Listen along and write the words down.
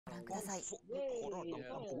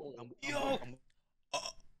Yo!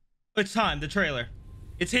 It's time, the trailer.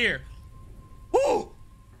 It's here. Woo!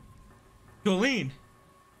 Jolyne.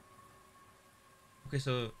 Okay,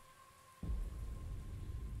 so...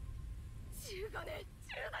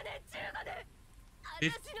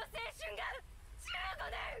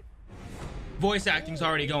 Voice acting's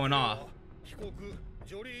already going off.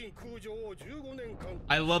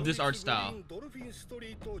 I love this art style.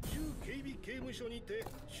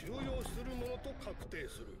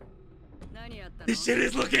 This shit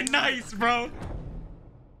is looking nice, bro.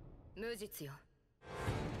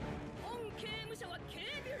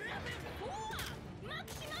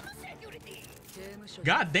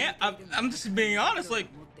 God damn, I'm just being honest, like,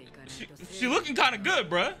 she looking kind of good,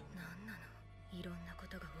 bro.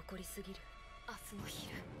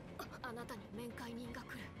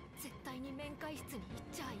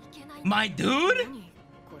 My dude?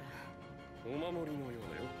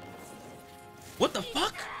 What the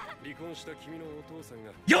fuck?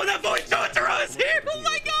 Yo, that voice Jotaro is here! Oh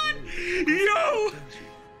my god!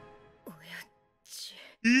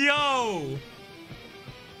 Yo!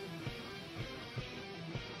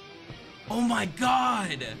 Oh my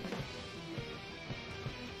god!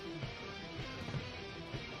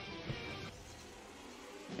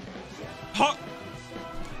 Huh?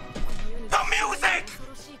 The music!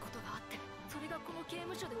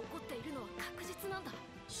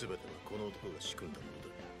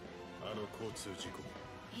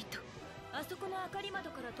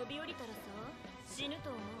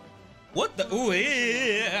 What the? Ooh,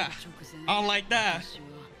 yeah. I don't like that.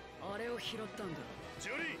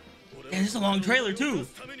 And it's a long trailer too.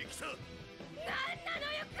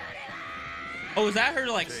 Oh, is that her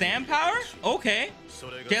like sand power? Okay.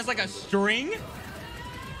 She has like a string.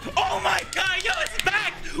 Oh my god, yo, it's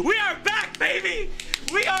back! We are back, baby!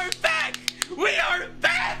 We are back! We are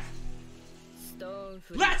back!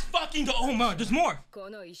 Let's fucking go! Oh man, there's more!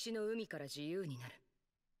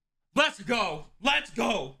 Let's go! Let's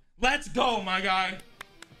go! Let's go, my guy!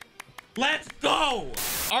 Let's go!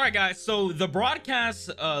 Alright guys, so the broadcast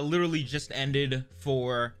literally just ended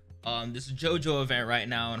for this Jojo event right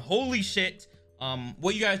now, and holy shit,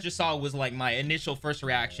 what you guys just saw was like my initial first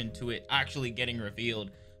reaction to it actually getting revealed.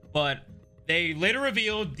 But they later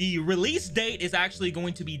revealed the release date is actually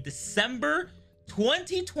going to be December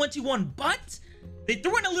 2021, but they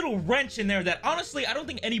threw in a little wrench in there that honestly I don't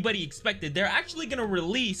think anybody expected. They're actually going to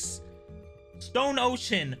release Stone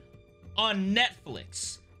Ocean on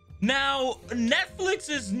Netflix. Now, Netflix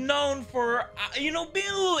is known for, you know, being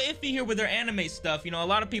a little iffy here with their anime stuff. You know, a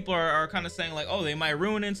lot of people are kind of saying like, oh, they might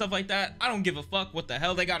ruin it and stuff like that. I don't give a fuck what the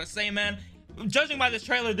hell they gotta say, man. Judging by this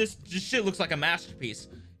trailer, this shit looks like a masterpiece.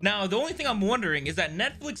 Now, the only thing I'm wondering is that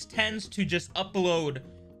Netflix tends to just upload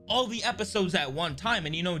all the episodes at one time.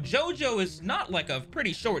 And, you know, Jojo is not like a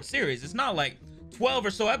pretty short series. It's not like 12 or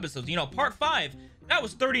so episodes. You know, part 5, that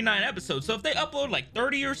was 39 episodes. So if they upload like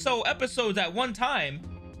 30 or so episodes at one time,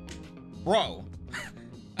 bro,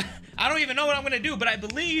 I don't even know what I'm going to do. But I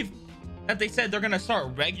believe that they said they're going to start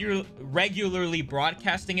regularly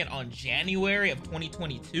broadcasting it on January of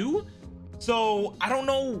 2022. So I don't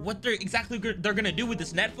know what they're gonna do with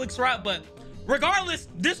this Netflix route, but regardless,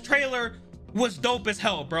 this trailer was dope as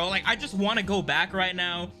hell, bro. Like, I just want to go back right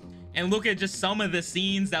now and look at just some of the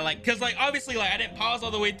scenes that, like, because like obviously like I didn't pause all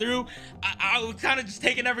the way through. I was kind of just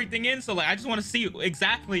taking everything in, so like I just want to see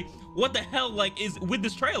exactly what the hell like is with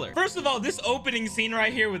this trailer. First of all, this opening scene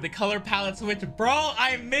right here with the color palette switch, bro,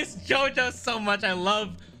 I miss Jojo so much. I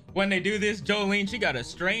love when they do this. Jolyne, she got a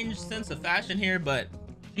strange sense of fashion here, but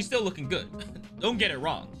she's still looking good. Don't get it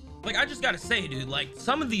wrong. Like, I just gotta say, dude, like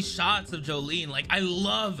some of these shots of Jolyne, like I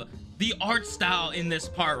love the art style in this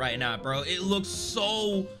part right now, bro. It looks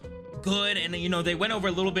so good. And you know, they went over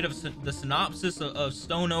a little bit of the synopsis of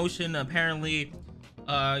Stone Ocean. Apparently,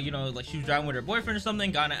 you know, like she was driving with her boyfriend or something,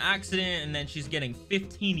 got in an accident, and then she's getting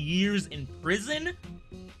 15 years in prison.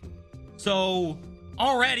 So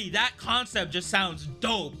already that concept just sounds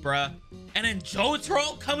dope, bruh. And then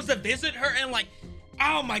Jotaro comes to visit her, and like,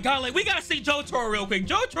 oh my god, like we gotta see Jotaro real quick.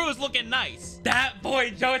 Jotaro is looking nice. That boy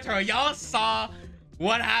Jotaro, y'all saw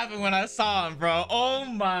what happened when I saw him, bro. Oh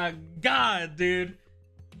my god, dude.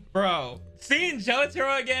 Bro, seeing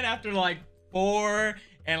Jotaro again after like 4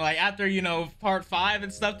 and like after, you know, part 5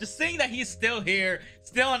 and stuff, just seeing that he's still here,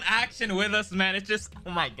 still in action with us, man, it's just, oh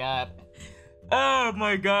my god. Oh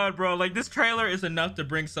my god, bro. Like, this trailer is enough to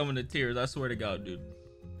bring someone to tears, I swear to god, dude.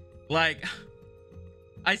 Like,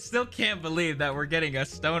 I still can't believe that we're getting a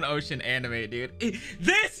Stone Ocean anime, dude.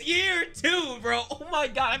 This year too, bro. Oh my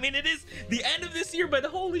god. I mean, it is the end of this year, but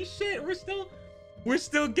holy shit, we're still we're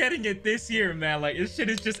still getting it this year, man. Like, this shit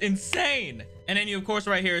is just insane. And then you, of course,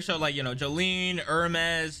 right here show, like, you know, Jolyne,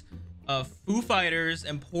 Hermes, Foo Fighters,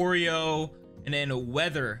 Emporio, and then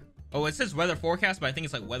weather. Oh, it says weather forecast, but I think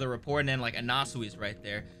it's like weather report, and then like Anasui's right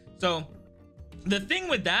there. So the thing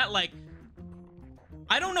with that, like,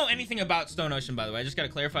 I don't know anything about Stone Ocean, by the way. I just gotta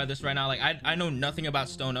clarify this right now. Like, I know nothing about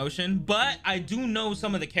Stone Ocean, but I do know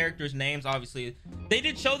some of the characters' names. Obviously, they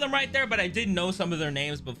did show them right there, but I did know some of their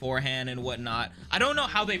names beforehand and whatnot. I don't know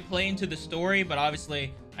how they play into the story, but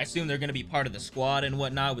obviously, I assume they're gonna be part of the squad and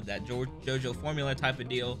whatnot with that Jojo formula type of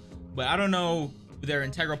deal. But I don't know their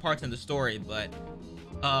integral parts in the story. But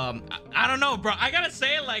I don't know, bro. I gotta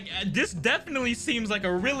say, like, this definitely seems like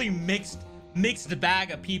a really mixed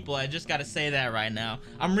bag of people. I just gotta say that right now.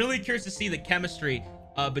 I'm really curious to see the chemistry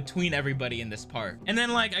between everybody in this part. And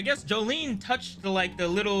then, like, I guess Jolyne touched the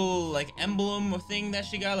little like emblem thing that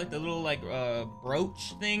she got, like the little like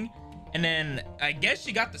brooch thing, and then I guess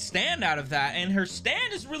she got the stand out of that, and her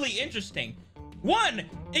stand is really interesting. One,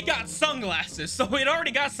 it got sunglasses, so it already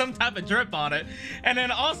got some type of drip on it, and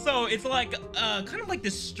then also it's like kind of like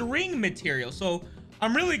this string material, so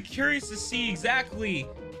I'm really curious to see exactly,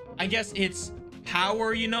 I guess, its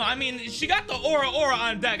power, you know. I mean, she got the aura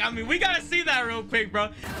on deck. I mean, we gotta see that real quick, bro.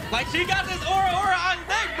 Like, she got this aura on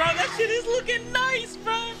deck, bro. That shit is looking nice,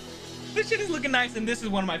 bro. This shit is looking nice, and this is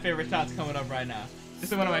one of my favorite shots coming up right now.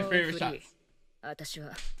 This is one of my favorite shots. That looks so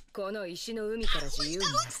nice.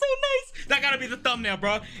 That gotta be the thumbnail,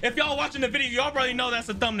 bro. If y'all watching the video, y'all probably know that's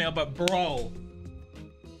a thumbnail, but bro,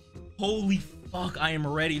 holy fuck, I am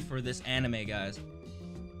ready for this anime, guys.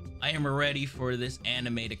 I am ready for this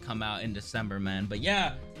anime to come out in December, man. But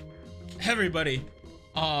yeah, everybody,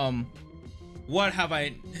 what have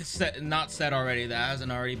I not said already that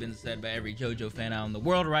hasn't already been said by every JoJo fan out in the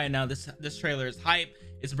world right now? This trailer is hype.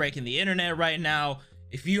 It's breaking the internet right now.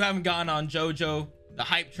 If you haven't gotten on JoJo, the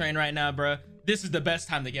hype train right now, bro, this is the best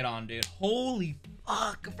time to get on, dude. Holy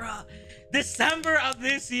fuck, bro. December of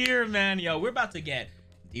this year, man. Yo, we're about to get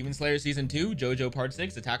Demon Slayer Season 2, JoJo Part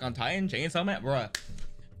 6, Attack on Titan, Chainsaw Man, bro.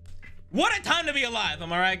 What a time to be alive.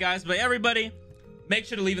 Am I right, guys? But everybody, make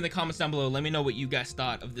sure to leave in the comments down below. Let me know what you guys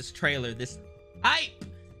thought of this trailer, this hype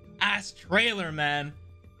ass trailer, man.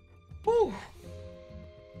 Whew.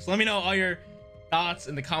 So let me know all your thoughts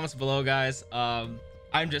in the comments below, guys.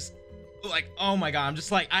 I'm just like, oh my god, I'm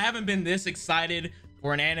just like, I haven't been this excited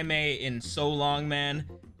for an anime in so long, man.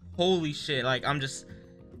 Holy shit. Like, I'm just,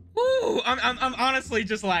 woo, I'm honestly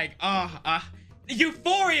just like,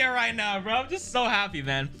 euphoria right now, bro. I'm just so happy,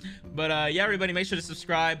 man. But yeah, everybody, make sure to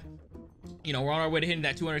subscribe. You know, we're on our way to hitting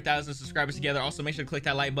that 200,000 subscribers together. Also, make sure to click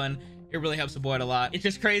that like button. It really helps support a lot. It's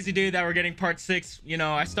just crazy, dude, that we're getting part 6. You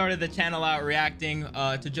know, I started the channel out reacting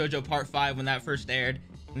to JoJo Part 5 when that first aired,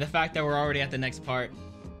 and the fact that we're already at the next part,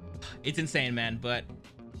 it's insane, man. But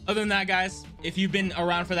other than that, guys, if you've been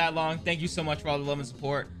around for that long, thank you so much for all the love and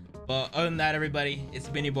support. But other than that, everybody, it's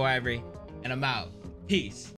been your boy Ivory, and I'm out. Peace.